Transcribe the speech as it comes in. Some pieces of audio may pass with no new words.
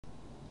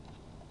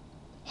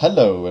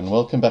Hello and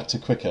welcome back to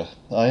Qiqqa.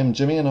 I am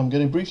Jimmy and I'm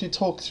going to briefly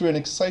talk through an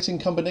exciting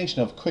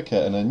combination of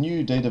Qiqqa and a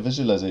new data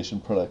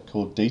visualization product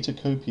called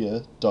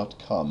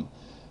Datacopia.com,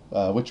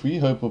 which we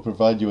hope will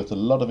provide you with a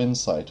lot of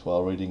insight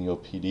while reading your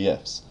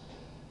PDFs.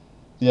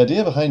 The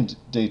idea behind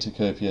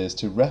Datacopia is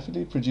to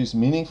rapidly produce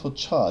meaningful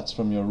charts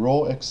from your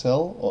raw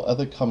Excel or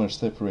other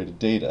comma-separated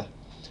data.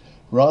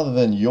 Rather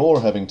than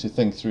your having to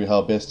think through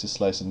how best to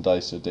slice and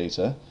dice your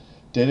data,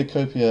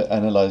 Datacopia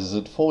analyzes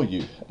it for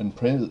you and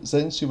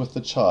presents you with the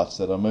charts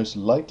that are most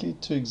likely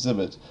to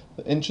exhibit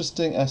the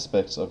interesting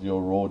aspects of your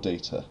raw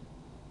data.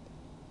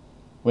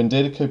 When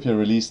Datacopia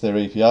released their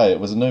API, it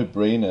was a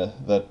no-brainer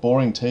that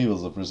boring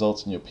tables of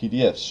results in your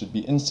PDFs should be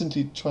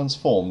instantly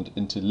transformed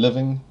into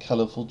living,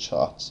 colorful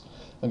charts.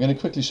 I'm going to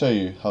quickly show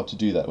you how to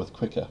do that with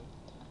Qiqqa.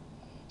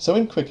 So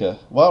in Qiqqa,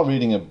 while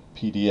reading a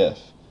PDF,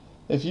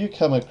 if you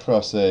come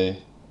across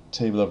a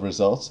table of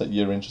results that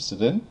you're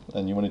interested in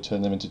and you want to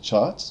turn them into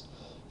charts,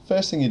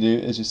 first thing you do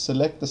is you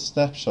select the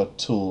snapshot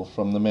tool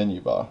from the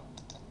menu bar.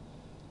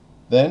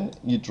 Then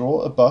you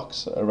draw a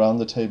box around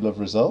the table of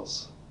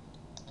results,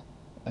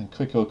 and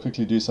Qiqqa will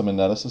quickly do some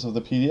analysis of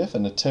the PDF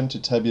and attempt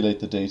to tabulate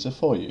the data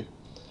for you.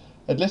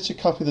 It lets you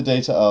copy the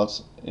data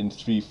out in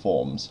three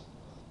forms.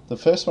 The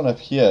first one up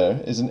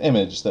here is an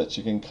image that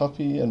you can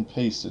copy and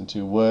paste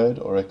into Word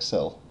or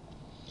Excel.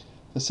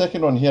 The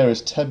second one here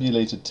is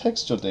tabulated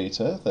textual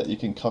data that you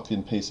can copy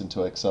and paste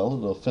into Excel. It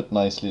will fit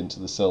nicely into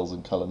the cells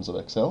and columns of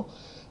Excel.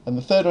 And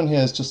the third one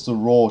here is just the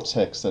raw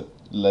text that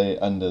lay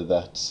under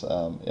that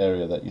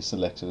area that you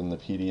selected in the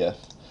PDF.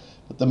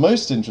 But the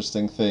most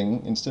interesting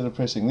thing, instead of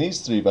pressing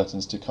these three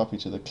buttons to copy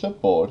to the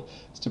clipboard,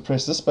 is to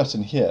press this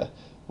button here,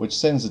 which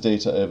sends the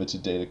data over to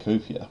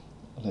Datacopia.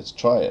 Let's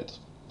try it.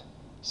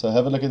 So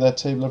have a look at that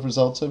table of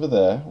results over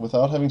there.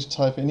 Without having to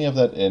type any of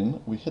that in,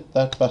 we hit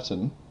that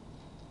button,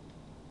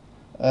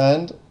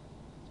 and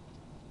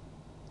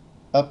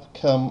up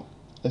come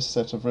a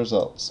set of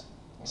results.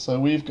 So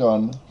we've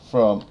gone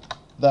from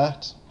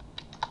that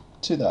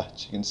to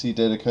that. You can see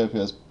Datacopia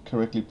has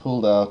correctly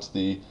pulled out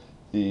the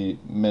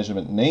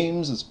measurement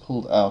names, has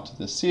pulled out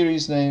the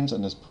series names,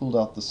 and has pulled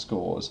out the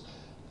scores.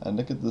 And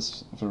look at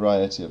this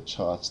variety of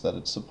charts that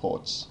it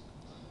supports.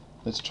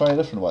 Let's try a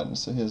different one.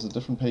 So here's a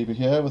different paper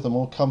here with a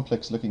more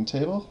complex looking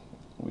table.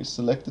 We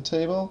select the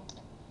table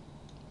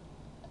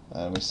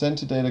and we send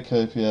to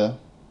Datacopia,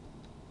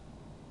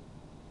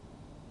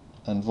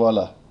 and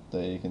voila,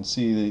 there you can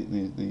see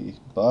the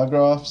bar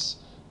graphs,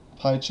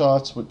 pie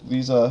charts. What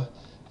these are,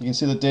 you can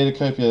see that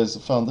Datacopia has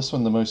found this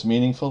one the most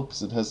meaningful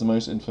because it has the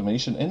most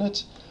information in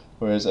it,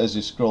 whereas as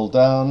you scroll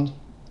down,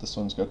 this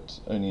one's got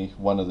only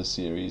one of the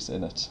series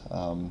in it.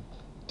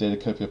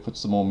 Datacopia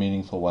puts the more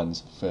meaningful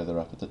ones further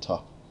up at the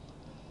top.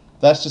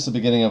 That's just the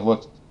beginning of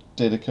what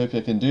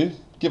Datacopia can do.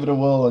 Give it a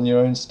whirl on your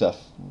own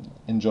stuff.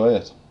 Enjoy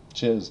it.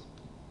 Cheers.